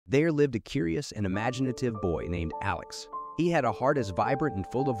There lived a curious and imaginative boy named Alex. He had a heart as vibrant and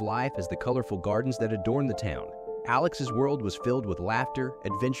full of life as the colorful gardens that adorned the town. Alex's world was filled with laughter,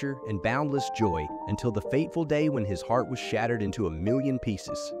 adventure, and boundless joy until the fateful day when his heart was shattered into a million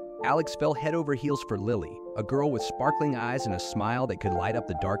pieces. Alex fell head over heels for Lily, a girl with sparkling eyes and a smile that could light up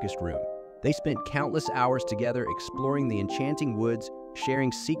the darkest room. They spent countless hours together exploring the enchanting woods,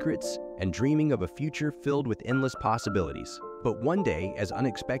 sharing secrets, and dreaming of a future filled with endless possibilities. But one day, as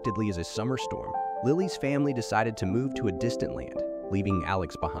unexpectedly as a summer storm, Lily's family decided to move to a distant land, leaving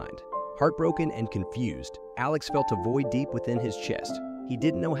Alex behind. Heartbroken and confused, Alex felt a void deep within his chest. He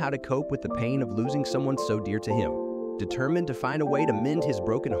didn't know how to cope with the pain of losing someone so dear to him. Determined to find a way to mend his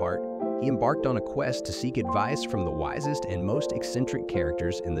broken heart, he embarked on a quest to seek advice from the wisest and most eccentric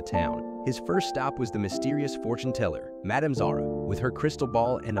characters in the town. His first stop was the mysterious fortune teller, Madame Zara. With her crystal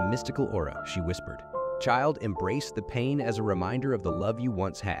ball and a mystical aura, she whispered, "Child, embrace the pain as a reminder of the love you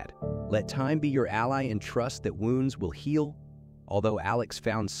once had. Let time be your ally and trust that wounds will heal." Although Alex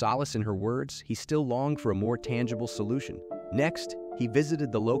found solace in her words, he still longed for a more tangible solution. Next, he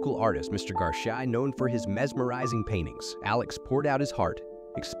visited the local artist, Mr. Garcia, known for his mesmerizing paintings. Alex poured out his heart,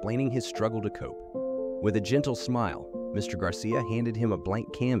 explaining his struggle to cope. With a gentle smile, Mr. Garcia handed him a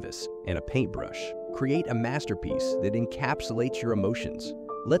blank canvas and a paintbrush. Create a masterpiece that encapsulates your emotions.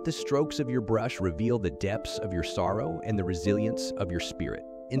 Let the strokes of your brush reveal the depths of your sorrow and the resilience of your spirit.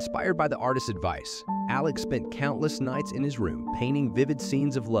 Inspired by the artist's advice, Alex spent countless nights in his room painting vivid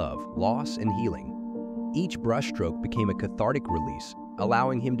scenes of love, loss, and healing. Each brushstroke became a cathartic release,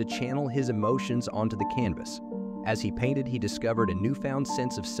 allowing him to channel his emotions onto the canvas. As he painted, he discovered a newfound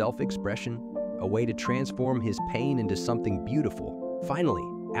sense of self-expression, a way to transform his pain into something beautiful. Finally,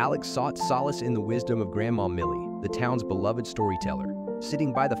 Alex sought solace in the wisdom of Grandma Millie, the town's beloved storyteller.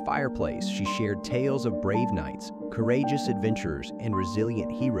 Sitting by the fireplace, she shared tales of brave knights, courageous adventurers, and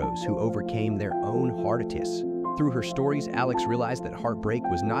resilient heroes who overcame their own heartaches. Through her stories, Alex realized that heartbreak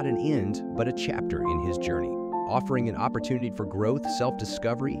was not an end, but a chapter in his journey, offering an opportunity for growth,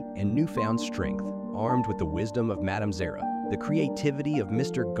 self-discovery, and newfound strength. Armed with the wisdom of Madame Zara, the creativity of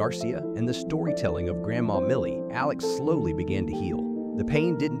Mr. Garcia, and the storytelling of Grandma Millie, Alex slowly began to heal. The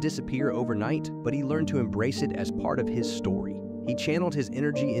pain didn't disappear overnight, but he learned to embrace it as part of his story. He channeled his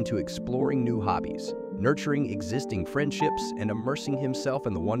energy into exploring new hobbies, nurturing existing friendships, and immersing himself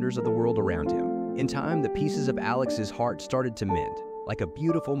in the wonders of the world around him. In time, the pieces of Alex's heart started to mend, like a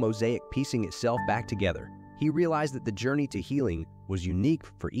beautiful mosaic piecing itself back together. He realized that the journey to healing was unique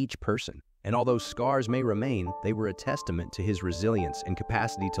for each person, and although scars may remain, they were a testament to his resilience and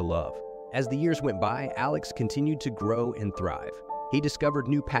capacity to love. As the years went by, Alex continued to grow and thrive. He discovered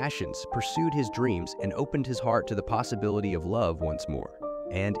new passions, pursued his dreams, and opened his heart to the possibility of love once more.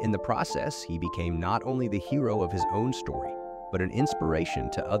 And in the process, he became not only the hero of his own story, but an inspiration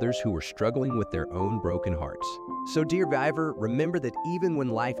to others who were struggling with their own broken hearts. So dear Viver, remember that even when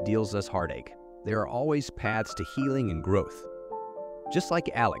life deals us heartache, there are always paths to healing and growth. Just like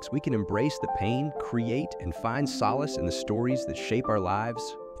Alex, we can embrace the pain, create, and find solace in the stories that shape our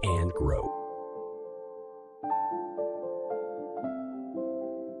lives and grow.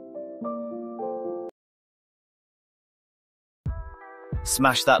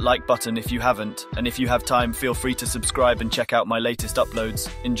 Smash that like button if you haven't, and if you have time, feel free to subscribe and check out my latest uploads.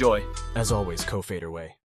 Enjoy. As always, co-fader way.